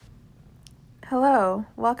Hello,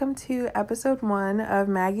 welcome to episode 1 of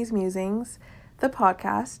Maggie's Musings, the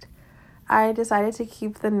podcast. I decided to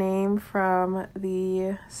keep the name from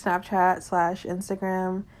the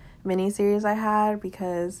Snapchat/Instagram mini-series I had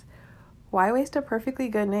because why waste a perfectly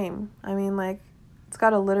good name? I mean, it's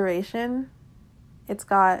got alliteration, it's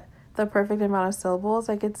got the perfect amount of syllables,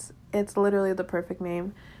 it's literally the perfect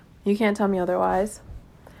name. You can't tell me otherwise.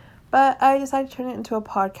 But I decided to turn it into a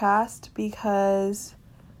podcast because,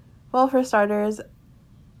 well, for starters,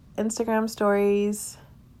 Instagram stories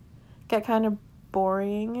get kind of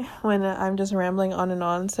boring when I'm just rambling on and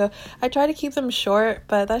on. So I try to keep them short,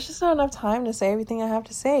 but that's just not enough time to say everything I have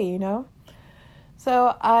to say, you know?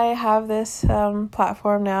 So I have this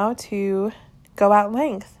platform now to go at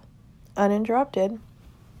length, uninterrupted.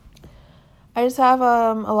 I just have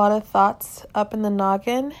a lot of thoughts up in the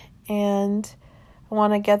noggin, and I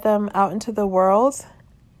want to get them out into the world.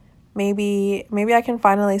 Maybe I can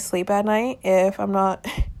finally sleep at night if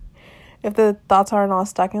the thoughts aren't all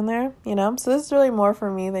stuck in there, you know? So this is really more for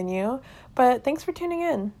me than you, but thanks for tuning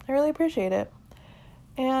in. I really appreciate it.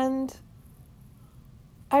 And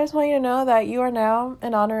I just want you to know that you are now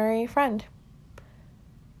an honorary friend.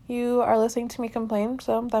 You are listening to me complain,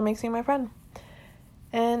 so that makes you my friend.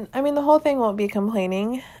 And I mean, the whole thing won't be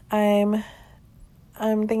complaining. I'm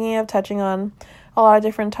thinking of touching on a lot of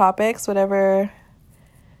different topics, whatever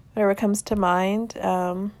comes to mind,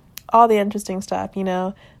 all the interesting stuff, you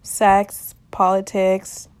know, sex,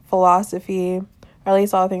 politics, philosophy, or at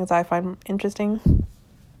least all the things I find interesting.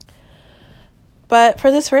 But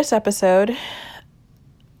for this first episode,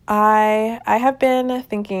 I have been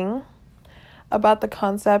thinking about the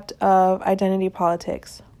concept of identity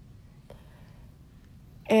politics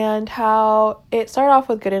and how it started off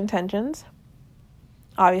with good intentions,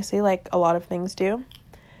 obviously, like a lot of things do.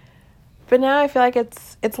 But now I feel like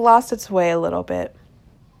it's lost its way a little bit.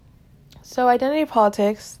 So identity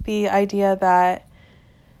politics, the idea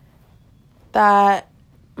that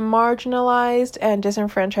marginalized and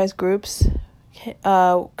disenfranchised groups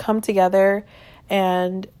come together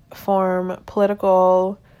and form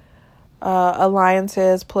political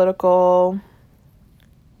alliances, political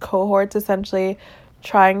cohorts, essentially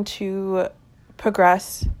trying to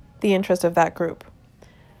progress the interest of that group.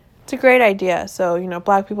 It's a great idea. So, you know,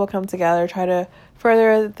 Black people come together, try to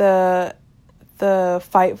further the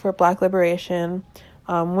fight for Black liberation.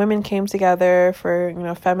 Women came together for, you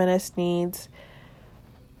know, feminist needs.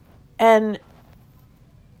 And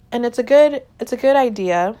it's a good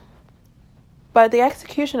idea, but the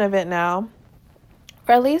execution of it now,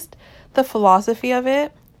 or at least the philosophy of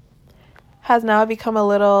it, has now become a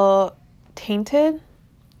little tainted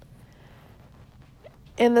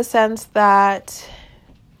in the sense that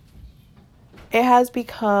it has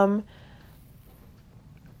become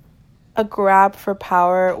a grab for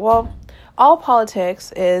power. Well, all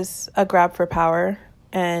politics is a grab for power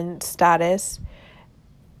and status.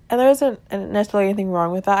 And there isn't necessarily anything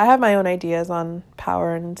wrong with that. I have my own ideas on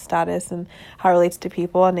power and status and how it relates to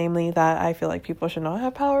people, and namely that I feel like people should not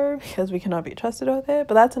have power because we cannot be trusted with it.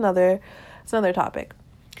 But that's another topic.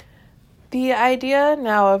 The idea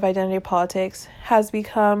now of identity politics has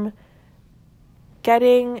become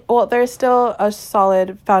there's still a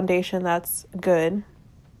solid foundation that's good,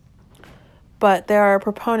 but there are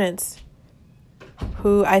proponents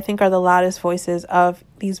who I think are the loudest voices of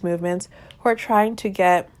these movements who are trying to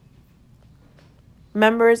get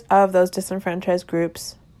members of those disenfranchised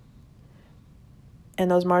groups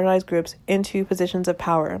and those marginalized groups into positions of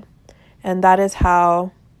power. And that is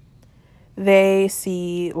how they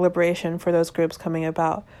see liberation for those groups coming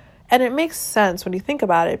about. And it makes sense when you think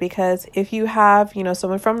about it, because if you have, you know,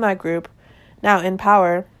 someone from that group now in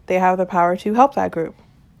power, they have the power to help that group.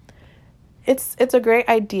 It's a great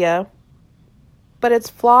idea, but it's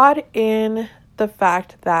flawed in the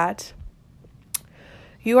fact that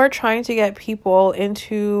you are trying to get people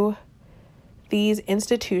into these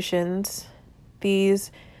institutions,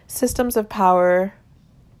 these systems of power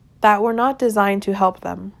that were not designed to help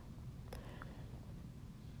them.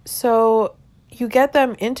 So you get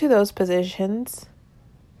them into those positions,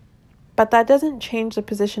 but that doesn't change the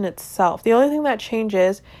position itself. The only thing that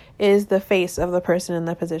changes is the face of the person in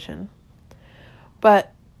the position.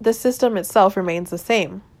 But the system itself remains the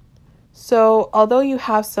same. So although you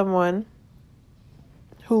have someone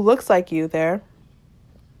who looks like you there,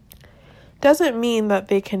 doesn't mean that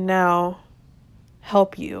they can now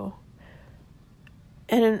help you.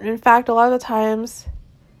 And in fact, a lot of the times,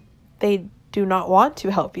 they do not want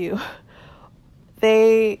to help you.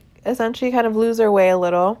 They essentially kind of lose their way a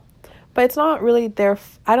little, but it's not really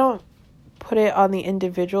I don't put it on the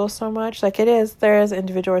individual so much. There is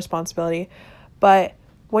individual responsibility, but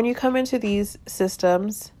when you come into these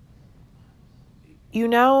systems, you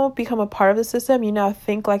now become a part of the system. You now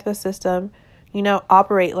think like the system. You now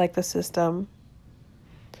operate like the system.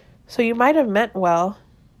 So you might have meant well,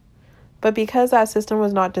 but because that system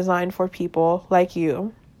was not designed for people like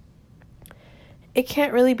you, it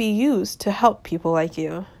can't really be used to help people like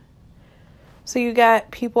you. So you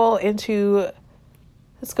get people into,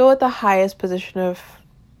 let's go with the highest position of,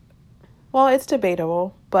 well, it's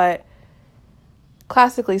debatable, but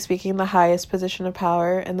classically speaking, the highest position of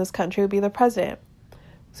power in this country would be the president.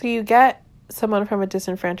 So you get someone from a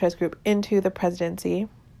disenfranchised group into the presidency,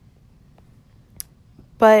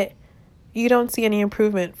 but you don't see any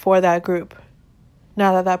improvement for that group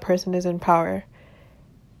now that that person is in power.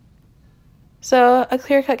 So a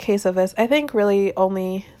clear-cut case of this, I think really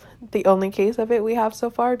only the only case of it we have so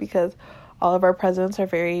far, because all of our presidents are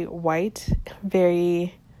very white, they're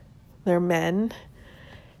men.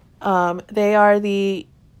 They are the,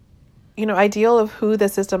 ideal of who the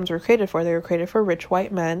systems were created for. They were created for rich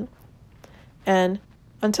white men. And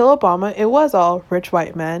until Obama, it was all rich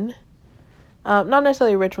white men. Not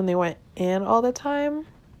necessarily rich when they went in all the time.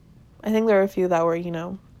 I think there were a few that were,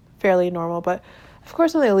 fairly normal. But of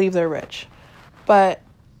course, when they leave, they're rich. But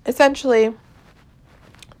essentially,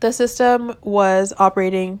 the system was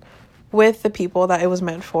operating with the people that it was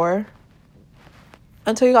meant for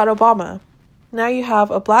until you got Obama. Now you have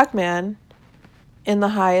a black man in the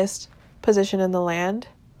highest position in the land.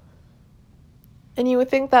 And you would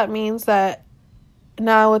think that means that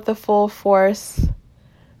now with the full force,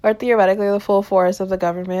 or theoretically the full force of the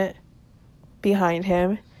government behind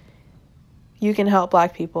him, you can help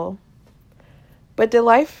black people. But did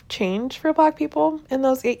life change for black people in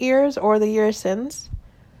those 8 years or the years since?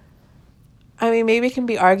 I mean, maybe it can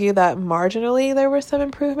be argued that marginally there were some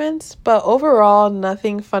improvements, but overall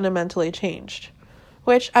nothing fundamentally changed,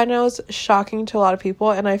 which I know is shocking to a lot of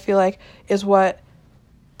people, and I feel like is part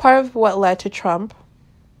of what led to Trump.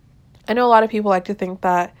 I know a lot of people like to think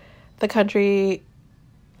that the country,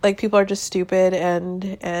 people are just stupid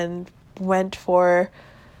and went for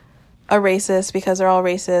a racist because they're all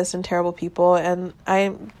racist and terrible people, and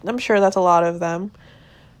I'm sure that's a lot of them.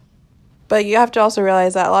 But you have to also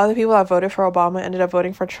realize that a lot of the people that voted for Obama ended up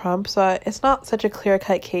voting for Trump, so it's not such a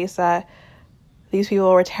clear-cut case that these people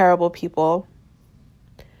were terrible people.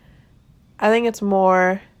 I think it's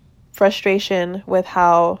more frustration with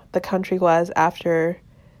how the country was after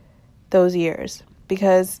those years.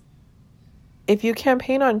 Because if you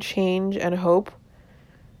campaign on change and hope,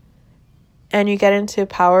 and you get into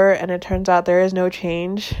power and it turns out there is no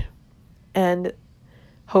change and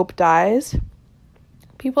hope dies,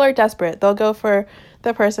 people are desperate. They'll go for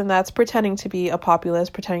the person that's pretending to be a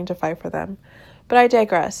populist, pretending to fight for them. But I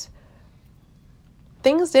digress.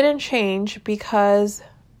 Things didn't change because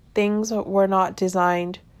things were not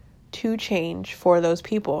designed to change for those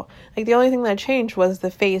people. The only thing that changed was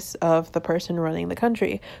the face of the person running the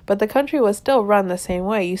country. But the country was still run the same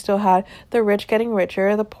way. You still had the rich getting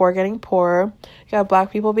richer, the poor getting poorer. You had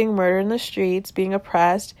black people being murdered in the streets, being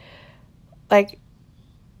oppressed.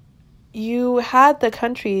 You had the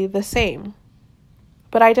country the same.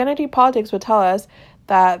 But identity politics would tell us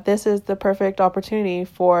that this is the perfect opportunity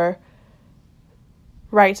for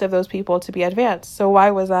rights of those people to be advanced. So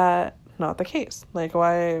why was that not the case?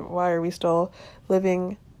 Why are we still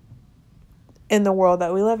living in the world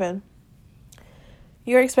that we live in?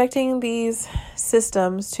 You're expecting these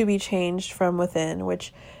systems to be changed from within,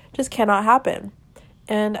 which just cannot happen.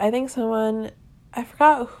 And I think I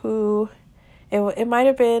forgot who, it might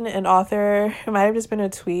have been an author, it might have just been a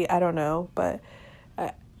tweet, I don't know, but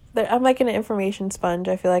I'm like an information sponge.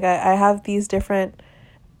 I feel like I have these different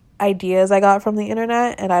ideas I got from the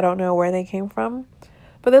internet, and I don't know where they came from.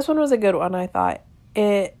 But this one was a good one, I thought.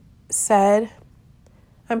 It said,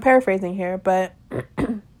 I'm paraphrasing here, but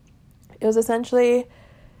it was essentially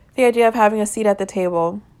the idea of having a seat at the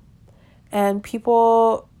table. And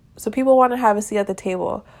people want to have a seat at the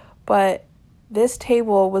table, but this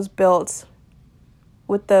table was built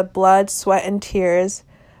with the blood, sweat, and tears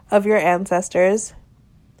of your ancestors.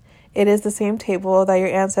 It is the same table that your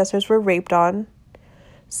ancestors were raped on.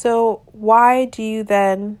 So why do you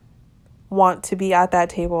then want to be at that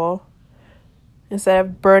table instead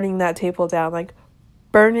of burning that table down?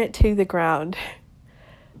 Burn it to the ground.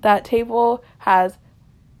 That table has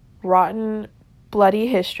rotten, bloody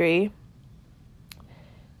history.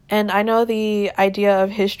 And I know the idea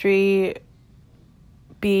of history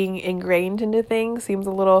being ingrained into things seems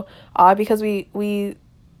a little odd, because we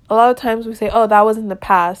a lot of times we say, oh, that was in the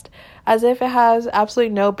past, as if it has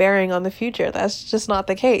absolutely no bearing on the future. That's just not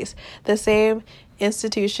the case. The same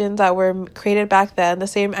institutions that were created back then, the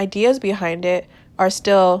same ideas behind it are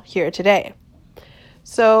still here today.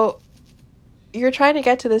 So you're trying to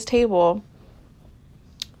get to this table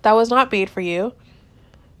that was not made for you,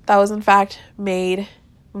 that was in fact made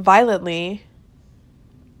violently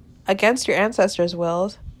against your ancestors'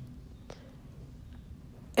 wills,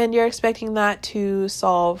 and you're expecting that to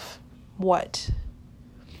solve what?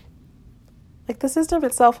 Like, the system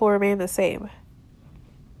itself will remain the same.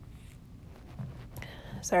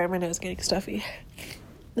 Sorry, my nose is getting stuffy.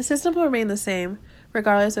 The system will remain the same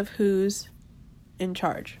regardless of who's in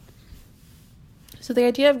charge. So the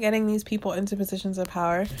idea of getting these people into positions of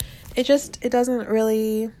power, it doesn't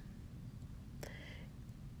really,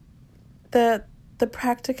 the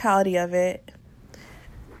practicality of it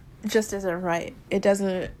just isn't right. It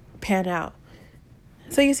doesn't pan out.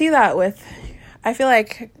 So you see that I feel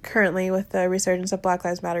like currently with the resurgence of Black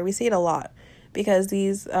Lives Matter, we see it a lot, because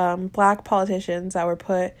these Black politicians that were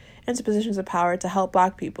put into positions of power to help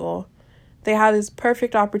Black people, they have this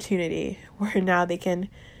perfect opportunity where now they can,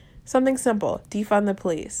 something simple, defund the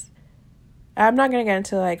police. I'm not going to get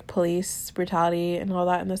into like police brutality and all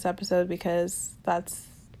that in this episode, because that's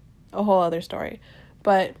a whole other story.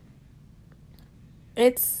 But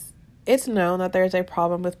it's known that there's a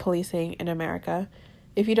problem with policing in America.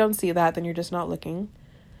 If you don't see that, then you're just not looking.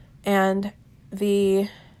 And the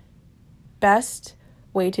best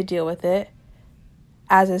way to deal with it,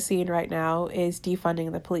 as is seen right now, is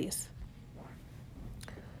defunding the police.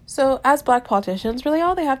 So as Black politicians, really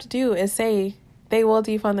all they have to do is say they will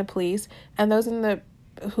defund the police, and those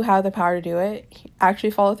who have the power to do it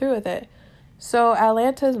actually follow through with it. So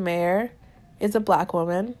Atlanta's mayor is a Black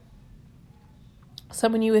woman,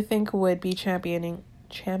 someone you would think would be championing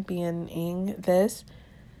this,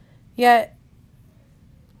 yet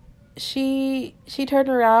she turned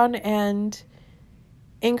around and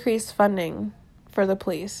increased funding for the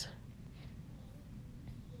police.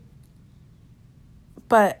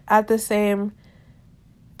 But at the same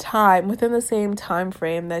time, within the same time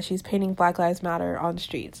frame that she's painting Black Lives Matter on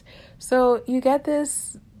streets. So you get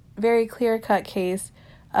this very clear-cut case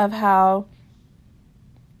of how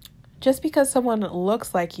just because someone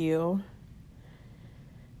looks like you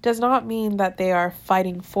does not mean that they are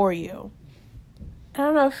fighting for you. I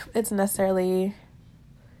don't know if it's necessarily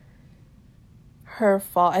her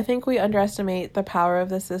fault. I think we underestimate the power of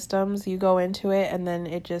the systems. You go into it and then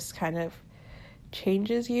it just kind of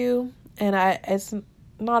changes you, and it's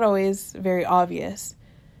not always very obvious.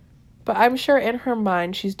 But I'm sure in her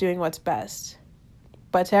mind she's doing what's best.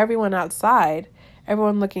 But to everyone outside,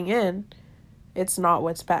 everyone looking in, it's not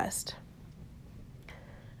what's best.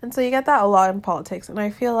 And so you get that a lot in politics, and I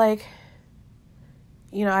feel like,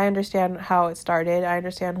 I understand how it started. I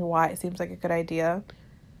understand why it seems like a good idea.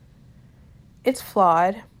 It's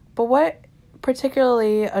flawed, but what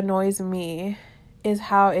particularly annoys me is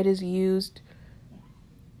how it is used,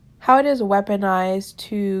 how it is weaponized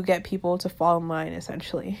to get people to fall in line,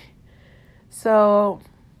 essentially. So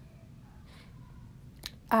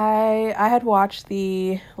I had watched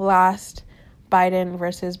the last Biden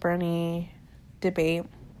versus Bernie debate,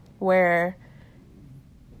 where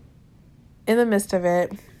in the midst of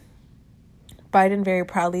it, Biden very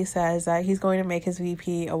proudly says that he's going to make his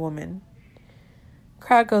VP a woman.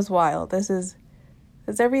 Crowd goes wild. It's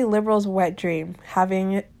every liberal's wet dream,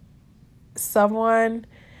 having someone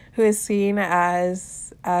who is seen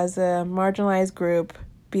as a marginalized group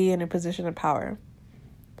be in a position of power.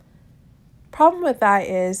 Problem with that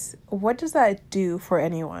is, what does that do for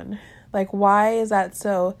anyone? Like, why is that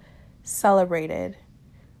so celebrated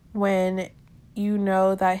when you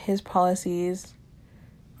know that his policies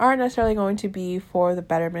aren't necessarily going to be for the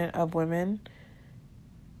betterment of women?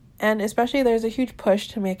 And especially there's a huge push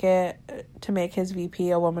to make his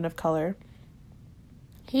VP a woman of color.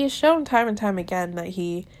 He has shown time and time again that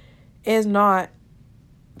he is not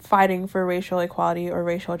fighting for racial equality or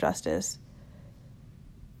racial justice.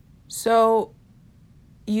 So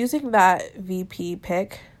using that VP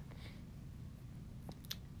pick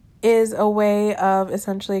is a way of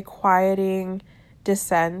essentially quieting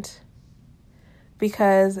dissent,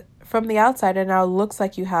 because from the outside it now looks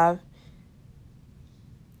like you have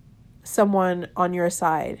someone on your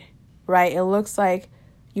side, right? It looks like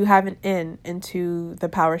you have an into the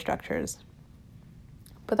power structures.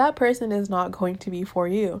 But that person is not going to be for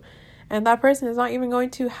you. And that person is not even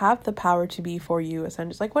going to have the power to be for you,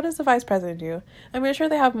 essentially. Like, what does the vice president do? I mean, I'm sure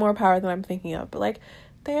they have more power than I'm thinking of, but like,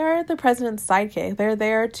 they are the president's sidekick. They're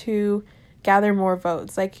there to gather more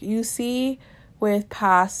votes. Like, you see with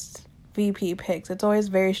past VP picks, it's always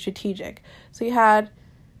very strategic. So you had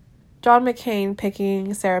John McCain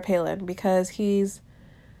picking Sarah Palin because he's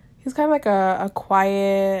kind of like a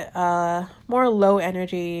quiet, more low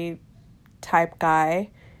energy type guy.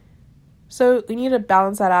 So we need to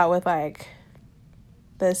balance that out with like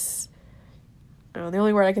this, the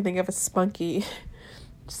only word I can think of is spunky.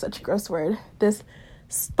 Such a gross word. This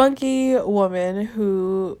spunky woman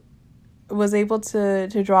who was able to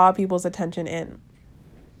draw people's attention in.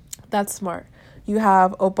 That's smart. You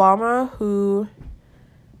have Obama, who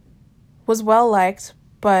was well liked,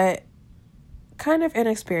 but kind of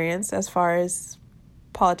inexperienced as far as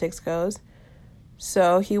politics goes.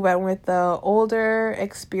 So he went with the older,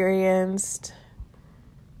 experienced,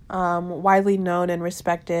 widely known and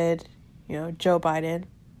respected, Joe Biden.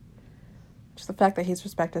 Just the fact that he's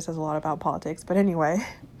respected says a lot about politics. But anyway,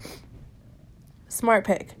 smart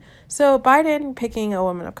pick. So Biden picking a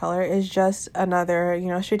woman of color is just another,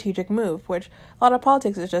 strategic move, which a lot of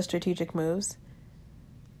politics is just strategic moves.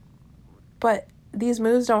 But these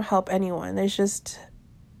moves don't help anyone. There's just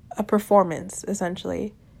a performance,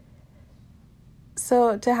 essentially.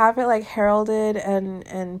 So to have it like heralded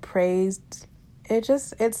and praised,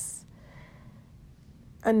 it's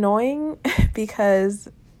annoying because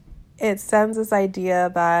it sends this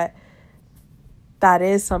idea that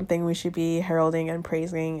is something we should be heralding and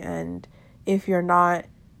praising, and if you're not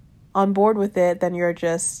on board with it, then you're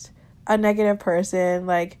just a negative person.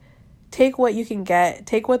 Like, take what you can get,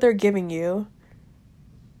 take what they're giving you,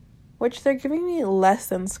 which they're giving me less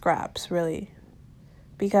than scraps, really,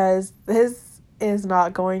 because this is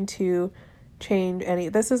not going to change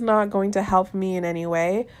this is not going to help me in any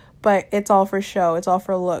way, but it's all for show, it's all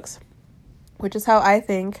for looks, which is how I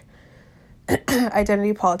think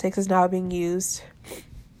identity politics is now being used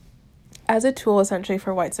as a tool essentially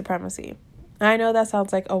for white supremacy. And I know that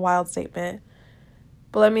sounds like a wild statement,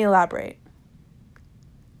 but let me elaborate.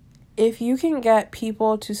 If you can get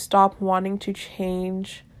people to stop wanting to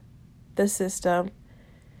change the system,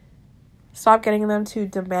 stop getting them to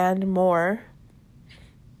demand more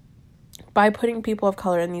by putting people of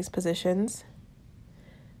color in these positions,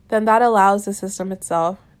 then that allows the system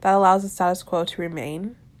itself, that allows the status quo to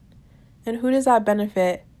remain. And who does that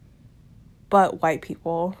benefit but white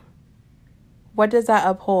people? What does that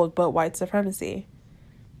uphold but white supremacy?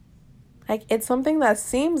 Like, it's something that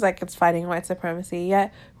seems like it's fighting white supremacy,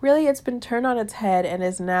 yet really it's been turned on its head and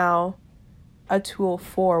is now a tool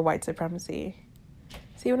for white supremacy.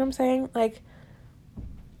 See what I'm saying? Like,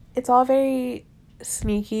 it's all very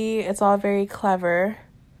sneaky, it's all very clever.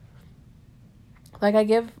 Like, I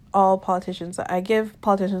give politicians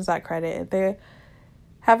that credit. They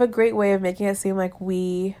have a great way of making it seem like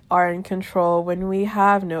we are in control when we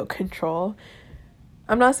have no control.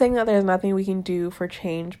 I'm not saying that there's nothing we can do for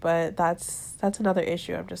change, but that's another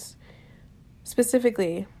issue. I'm just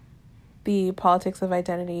specifically, the politics of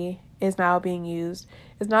identity is now being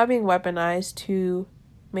weaponized to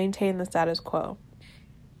maintain the status quo.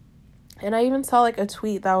 And I even saw like a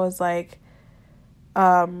tweet that was like,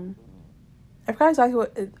 I forgot exactly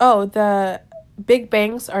the big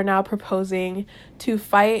banks are now proposing to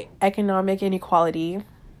fight economic inequality,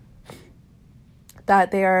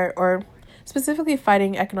 that they are, or specifically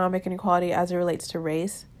fighting economic inequality as it relates to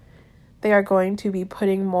race. They are going to be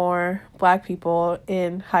putting more Black people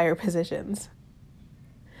in higher positions.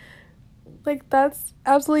 Like, that's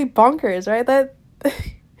absolutely bonkers, right? That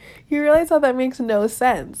you realize how that makes no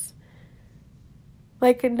sense.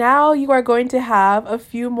 Like, now you are going to have a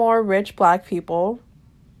few more rich Black people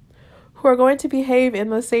who are going to behave in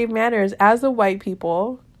the same manners as the white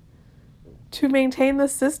people to maintain the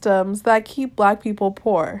systems that keep Black people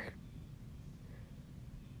poor.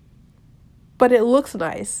 But it looks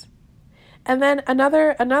nice. And then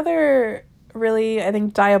another really, I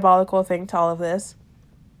think, diabolical thing to all of this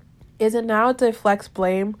is it now deflects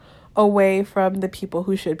blame away from the people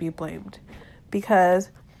who should be blamed.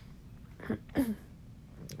 Because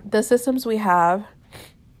the systems we have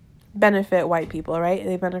benefit white people, right?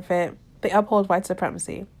 They uphold white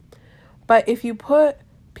supremacy. But if you put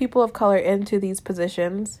people of color into these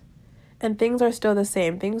positions and things are still the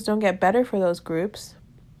same, things don't get better for those groups,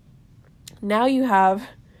 now you have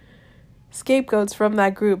scapegoats from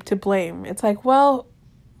that group to blame. It's like, well,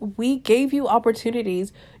 we gave you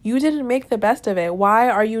opportunities. You didn't make the best of it. Why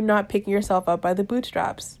are you not picking yourself up by the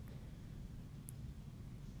bootstraps?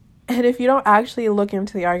 And if you don't actually look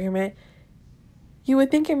into the argument, you would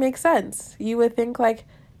think it makes sense. You would think like,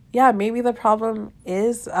 yeah, maybe the problem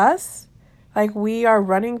is us. Like, we are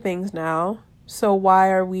running things now, so why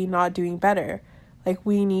are we not doing better? Like,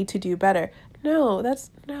 we need to do better.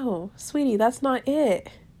 No, sweetie, that's not it.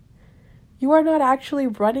 You are not actually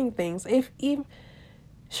running things.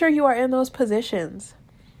 Sure, you are in those positions,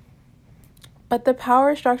 but the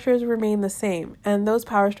power structures remain the same, and those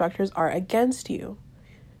power structures are against you.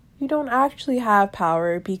 You don't actually have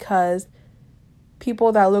power because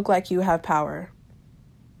people that look like you have power.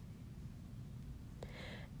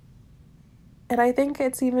 And I think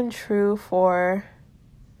it's even true for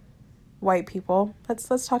white people. Let's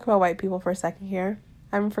talk about white people for a second here.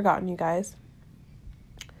 I haven't forgotten you guys.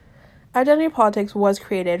 Identity politics was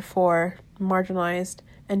created for marginalized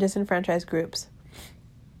and disenfranchised groups.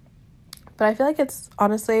 But I feel like it's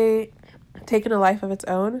honestly taken a life of its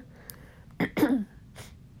own,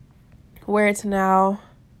 where it's now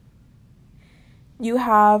you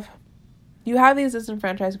have these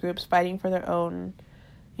disenfranchised groups fighting for their own,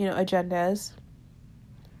 agendas.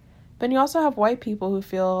 But you also have white people who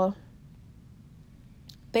feel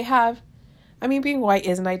being white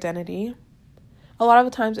is an identity. A lot of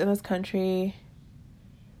the times in this country,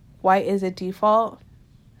 white is a default.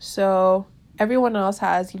 So everyone else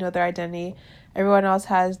has, their identity. Everyone else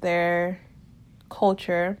has their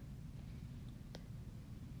culture.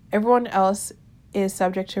 Everyone else is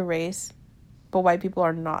subject to race, but white people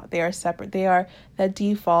are not. They are separate. They are the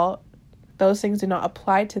default. Those things do not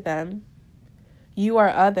apply to them. You are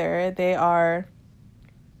other. They are,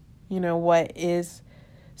 what is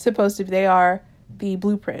supposed to be. They are the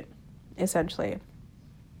blueprint, essentially.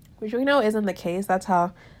 Which we know isn't the case. That's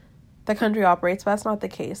how the country operates, but that's not the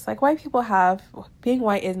case. Like, white people being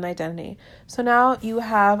white is an identity. So now you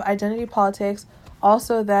have identity politics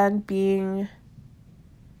also then being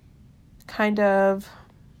you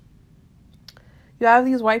have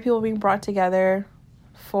these white people being brought together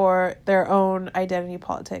for their own identity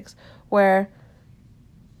politics, where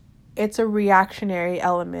it's a reactionary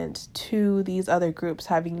element to these other groups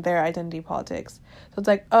having their identity politics. So it's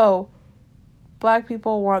like, oh, Black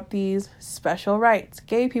people want these special rights.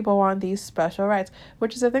 Gay people want these special rights,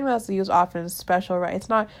 which is a thing that's used often, special rights. It's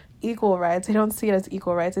not equal rights. They don't see it as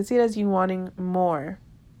equal rights. They see it as you wanting more,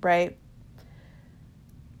 right?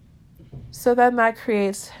 So then that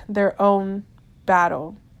creates their own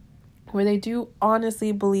battle, where they do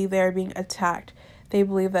honestly believe they are being attacked. They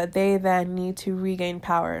believe that they then need to regain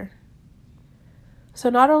power. So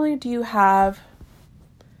not only do you have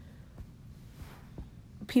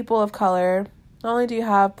people of color, not only do you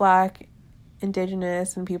have Black,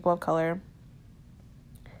 Indigenous, and people of color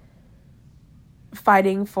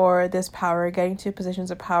fighting for this power, getting to positions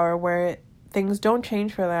of power where things don't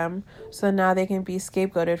change for them, so now they can be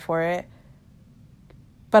scapegoated for it,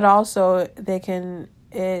 but also it can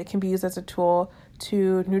be used as a tool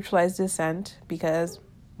to neutralize dissent because,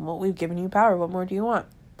 well, we've given you power. What more do you want?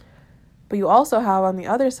 But you also have, on the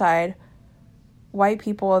other side, white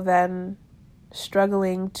people then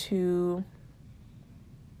struggling to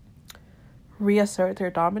reassert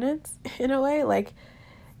their dominance in a way. Like,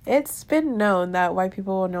 it's been known that white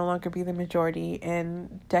people will no longer be the majority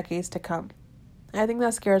in decades to come. I think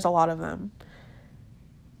that scares a lot of them.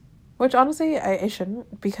 Which honestly, it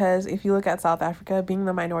shouldn't, because if you look at South Africa, being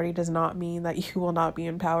the minority does not mean that you will not be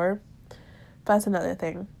in power. But that's another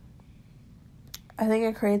thing. I think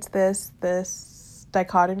it creates this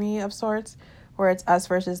dichotomy of sorts where it's us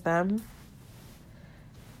versus them.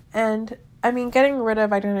 And getting rid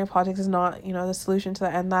of identity politics is not, the solution to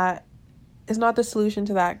that, and that is not the solution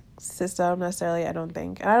to that system necessarily, I don't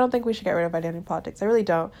think. And I don't think we should get rid of identity politics. I really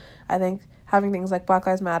don't. I think having things like Black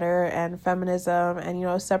Lives Matter and feminism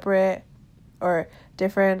and, separate or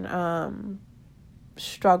different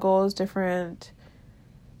struggles, different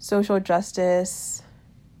social justice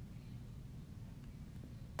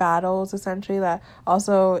battles, essentially, that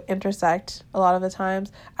also intersect a lot of the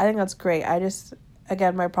times, I think that's great.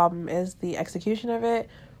 Again, my problem is the execution of it,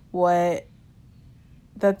 what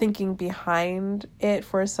the thinking behind it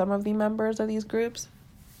for some of the members of these groups.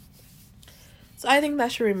 So I think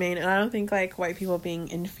that should remain, and I don't think like white people being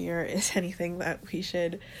in fear is anything that we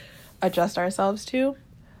should adjust ourselves to.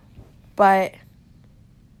 But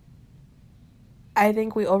I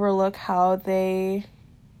think we overlook how they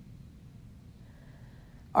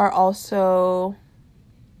are also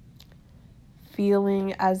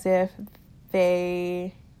feeling as if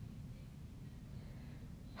they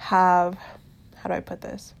have, how do I put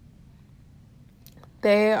this?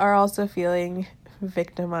 They are also feeling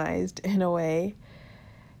victimized in a way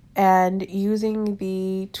and using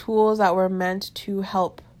the tools that were meant to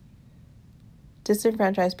help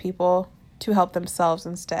disenfranchised people to help themselves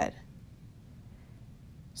instead.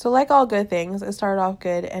 So like all good things, it started off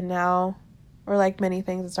good, and now, or like many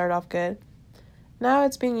things, it started off good. Now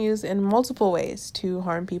it's being used in multiple ways to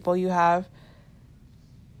harm people.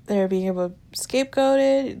 They're being able to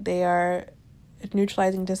scapegoated, they are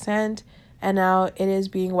neutralizing dissent, and now it is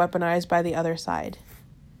being weaponized by the other side.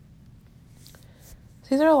 So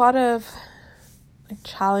these are a lot of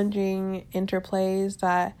challenging interplays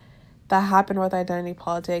that happen with identity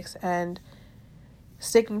politics, and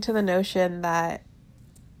sticking to the notion that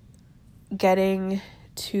getting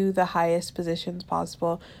to the highest positions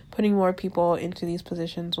possible, putting more people into these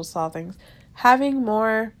positions will solve things. Having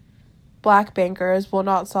more Black bankers will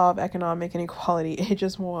not solve economic inequality. It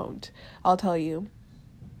just won't. I'll tell you.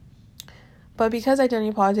 But because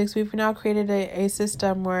identity politics, we've now created a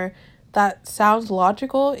system where that sounds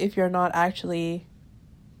logical if you're not actually,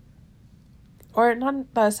 or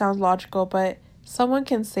not that it sounds logical, but someone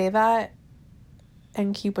can say that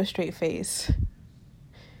and keep a straight face,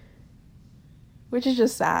 which is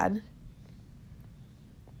just sad.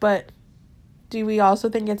 But do we also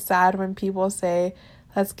think it's sad when people say,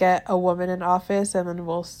 let's get a woman in office and then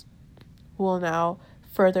we'll now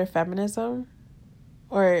further feminism?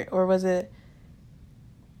 Or was it,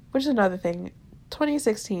 which is another thing,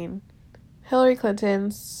 2016, Hillary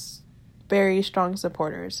Clinton's very strong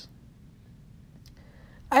supporters.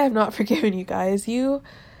 I have not forgiven you guys.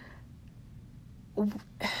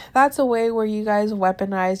 That's a way where you guys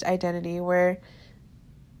weaponized identity, where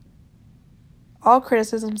all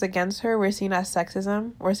criticisms against her were seen as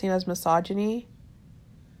sexism, were seen as misogyny,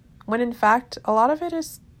 when in fact, a lot of it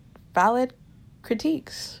is valid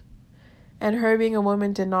critiques. And her being a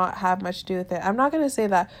woman did not have much to do with it. I'm not going to say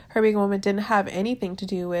that her being a woman didn't have anything to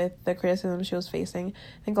do with the criticism she was facing.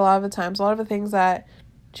 I think a lot of the times, a lot of the things that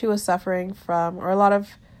she was suffering from, or a lot of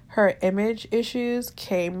her image issues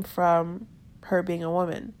came from her being a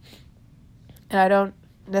woman. And I don't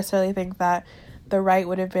necessarily think that the right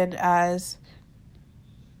would have been as,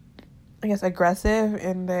 I guess, aggressive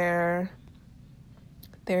in their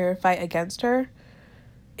fight against her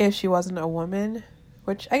if she wasn't a woman.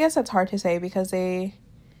 Which I guess that's hard to say because I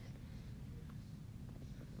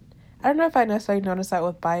don't know if I necessarily noticed that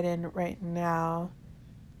with Biden right now.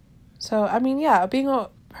 So, I mean, yeah, her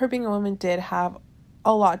being a woman did have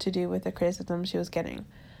a lot to do with the criticism she was getting.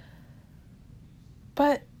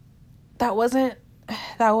 But that wasn't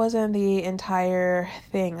the entire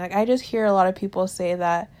thing. Like, I just hear a lot of people say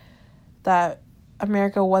that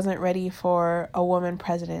America wasn't ready for a woman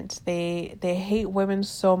president. They hate women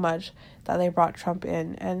so much that they brought Trump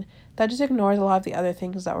in, and that just ignores a lot of the other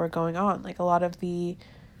things that were going on. Like, a lot of the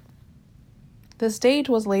stage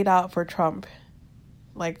was laid out for Trump,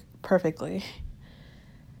 like, perfectly.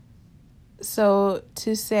 So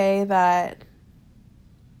to say that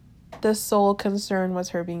the sole concern was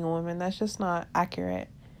her being a woman, that's just not accurate.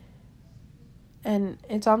 And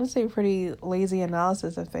it's honestly a pretty lazy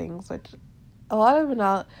analysis of things, which a lot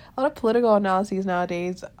of political analyses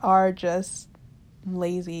nowadays are just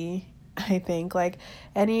lazy, I think. Like,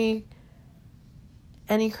 any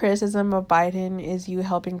criticism of Biden is you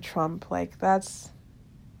helping Trump. Like, that's,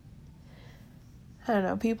 I don't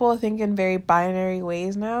know, people think in very binary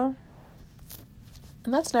ways now.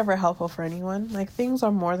 And that's never helpful for anyone. Like, things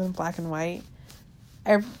are more than black and white.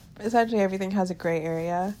 Essentially everything has a gray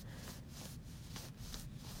area.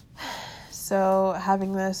 So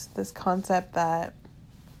having this concept that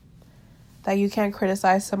you can't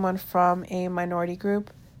criticize someone from a minority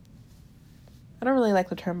group. I don't really like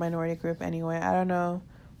the term minority group anyway. I don't know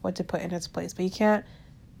what to put in its place. But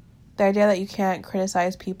the idea that you can't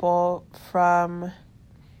criticize people from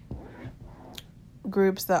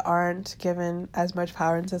groups that aren't given as much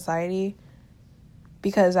power in society,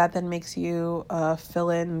 because that then makes you a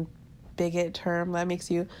fill-in bigot term. That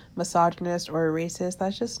makes you misogynist or racist.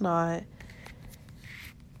 That's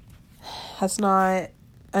not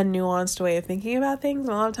a nuanced way of thinking about things. And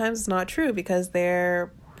a lot of times it's not true because that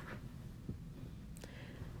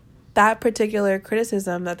particular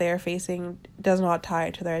criticism that they are facing does not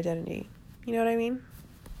tie to their identity. You know what I mean?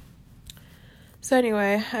 So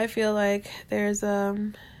anyway, I feel like there's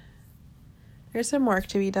some work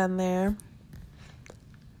to be done there.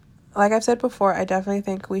 Like I've said before, I definitely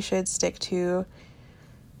think we should stick to,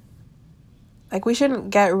 like, we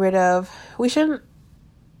shouldn't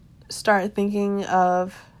start thinking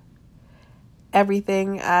of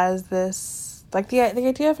everything as this, like, the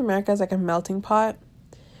idea of America is like a melting pot.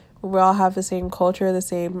 We all have the same culture, the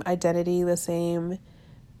same identity,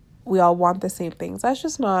 we all want the same things. That's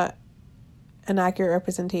just not an accurate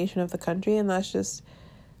representation of the country, and that's just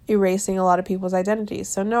erasing a lot of people's identities.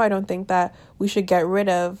 So no, I don't think that we should get rid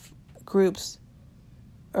of groups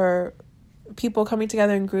or people coming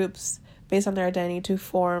together in groups based on their identity to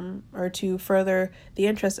form or to further the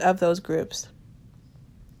interests of those groups.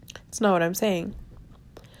 That's not what I'm saying.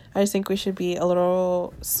 I just think we should be a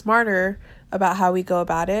little smarter about how we go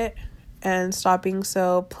about it and stop being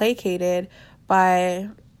so placated by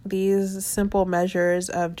these simple measures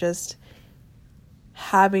of just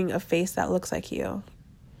having a face that looks like you.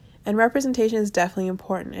 And representation is definitely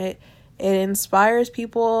important. It inspires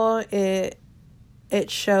people. It it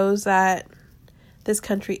shows that this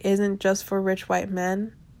country isn't just for rich white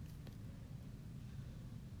men,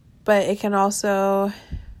 but it can also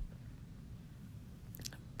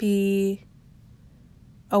be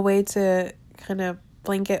a way to kind of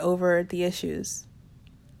blanket over the issues.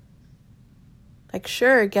 Like,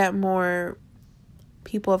 sure, get more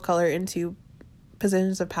people of color into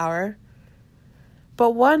positions of power,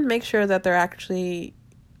 but one, make sure that they're actually,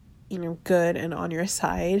 good and on your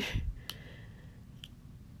side.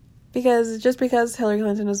 Because just because Hillary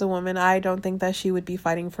Clinton is a woman, I don't think that she would be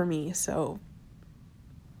fighting for me. So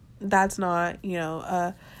that's not,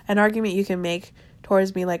 an argument you can make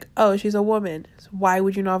towards me, like, oh, she's a woman, so why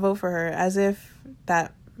would you not vote for her? As if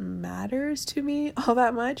that matters to me all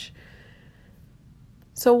that much.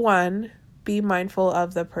 So one, be mindful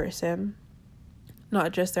of the person,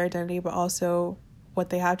 not just their identity, but also what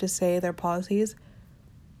they have to say, their policies.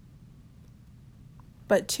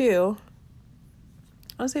 But two,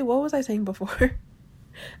 honestly, what was I saying before?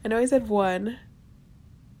 I know I said one.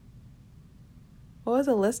 What was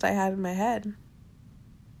the list I had in my head?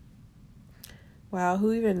 Wow,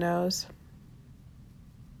 who even knows?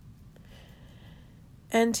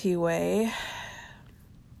 Anyway,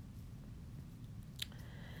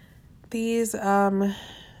 these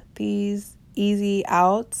easy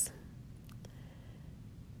outs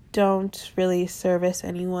don't really service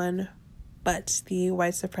anyone but the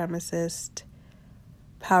white supremacist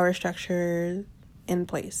power structure in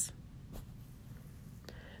place.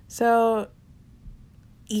 So,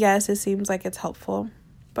 yes, it seems like it's helpful,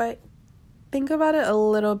 but think about it a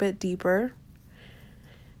little bit deeper,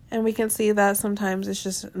 and we can see that sometimes it's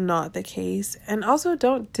just not the case. And also,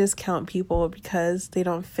 don't discount people because they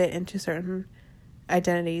don't fit into certain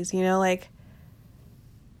identities, like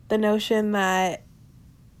the notion that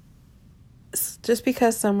just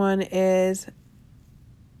because someone is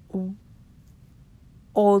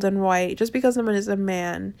old and white, just because someone is a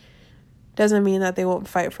man, doesn't mean that they won't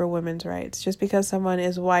fight for women's rights. Just because someone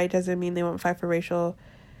is white doesn't mean they won't fight for racial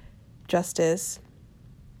justice.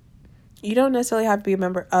 You don't necessarily have to be a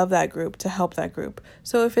member of that group to help that group.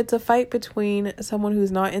 So if it's a fight between someone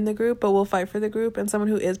who's not in the group but will fight for the group and someone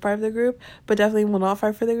who is part of the group but definitely will not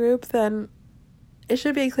fight for the group, then it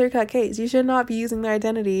should be a clear-cut case. You should not be using their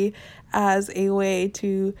identity as a way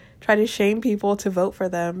to try to shame people to vote for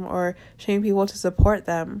them or shame people to support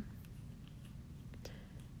them.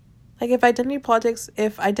 Like, if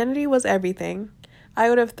identity was everything, I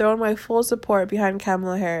would have thrown my full support behind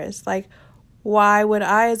Kamala Harris. Like, why would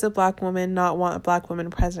I, as a black woman, not want a black woman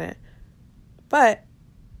president? But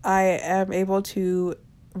I am able to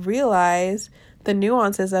realize the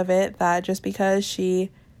nuances of it, that just because she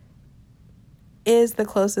is the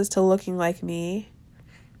closest to looking like me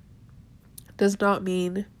does not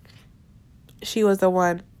mean she was the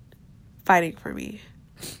one fighting for me.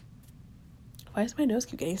 Why does my nose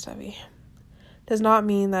keep getting stuffy? Does not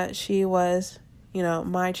mean that she was,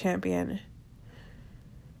 my champion.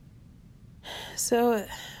 So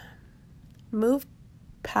move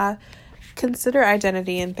past, consider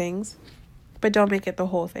identity in things, but don't make it the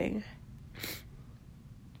whole thing.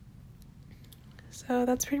 So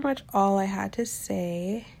that's pretty much all I had to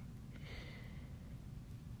say.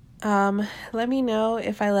 Let me know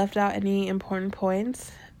if I left out any important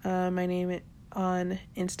points. My name on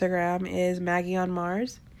Instagram is Maggie on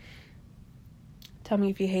Mars. Tell me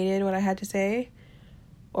if you hated what I had to say,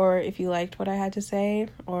 or if you liked what I had to say,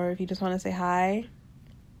 or if you just want to say hi.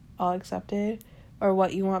 I'll accept it. Or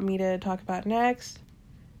what you want me to talk about next,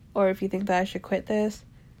 or if you think that I should quit this.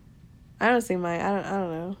 I don't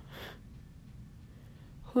know.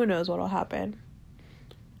 Who knows what'll happen.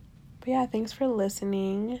 But yeah, thanks for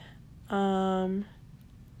listening. I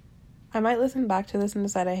might listen back to this and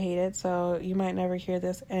decide I hate it, so you might never hear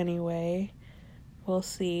this anyway. We'll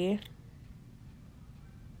see.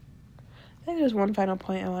 I think there's one final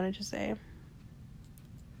point I wanted to say.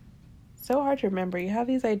 So hard to remember. You have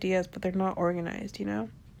these ideas, but they're not organized,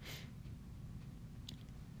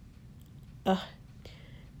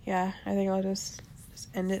 Yeah, I think I'll just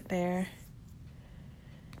end it there.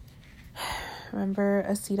 Remember,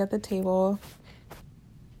 a seat at the table.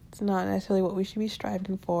 It's not necessarily what we should be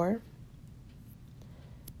striving for.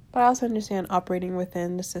 But I also understand operating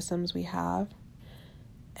within the systems we have.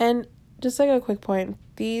 And just like a quick point,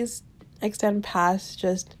 these extend past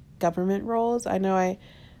just government roles. I know I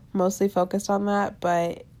mostly focused on that,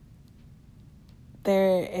 but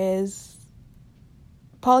there is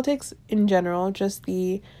politics in general, just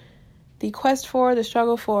the quest for, the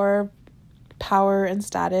struggle for power and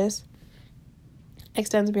status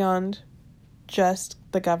extends beyond just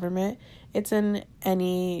the government. It's in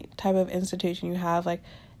any type of institution you have, like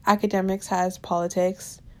academics has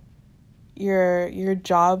politics. Your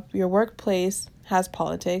job, your workplace has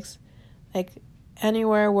politics. Like,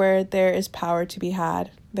 anywhere where there is power to be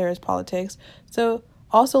had, there is politics. So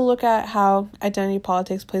also look at how identity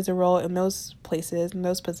politics plays a role in those places, in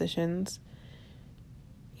those positions.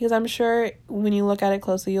 Because I'm sure when you look at it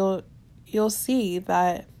closely, you'll see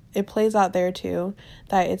that it plays out there too,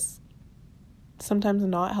 that it's sometimes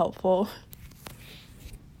not helpful.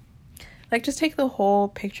 Like, just take the whole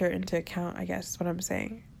picture into account, I guess is what I'm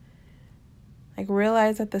saying. Like,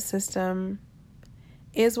 realize that the system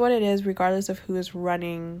is what it is regardless of who is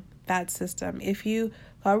running that system. If you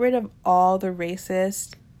got rid of all the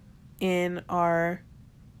racists in our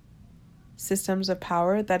systems of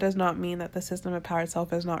power, that does not mean that the system of power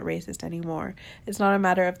itself is not racist anymore. It's not a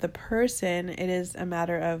matter of the person, it is a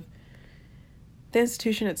matter of the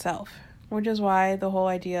institution itself, which is why the whole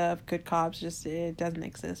idea of good cops it doesn't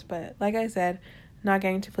exist. But like I said, not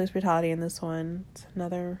getting to police brutality in this one. It's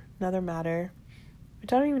another matter,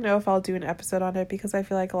 which I don't even know if I'll do an episode on it, because I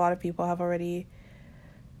feel like a lot of people have already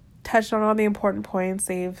touched on all the important points.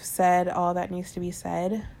 They've said all that needs to be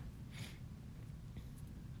said.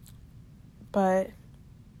 But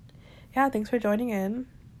yeah, thanks for joining in.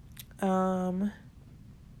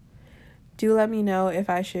 Do let me know if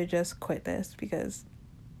I should just quit this, because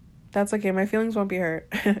that's okay. My feelings won't be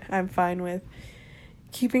hurt. I'm fine with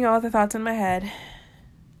keeping all the thoughts in my head.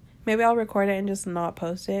 Maybe I'll record it and just not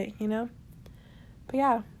post it, you know? But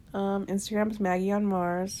yeah, Instagram is Maggie on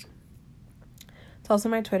Mars. It's also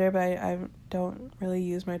my Twitter, but I don't really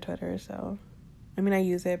use my Twitter, so... I mean, I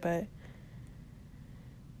use it, but...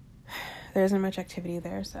 there isn't much activity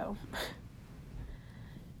there, so...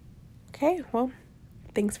 Okay, well,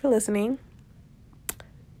 thanks for listening.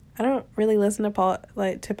 I don't really listen to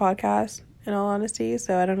podcasts, in all honesty,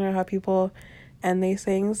 so I don't know how people end these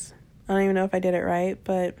things. I don't even know if I did it right,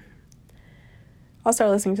 but I'll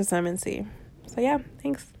start listening to some and see. So yeah,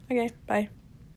 thanks. Okay, bye.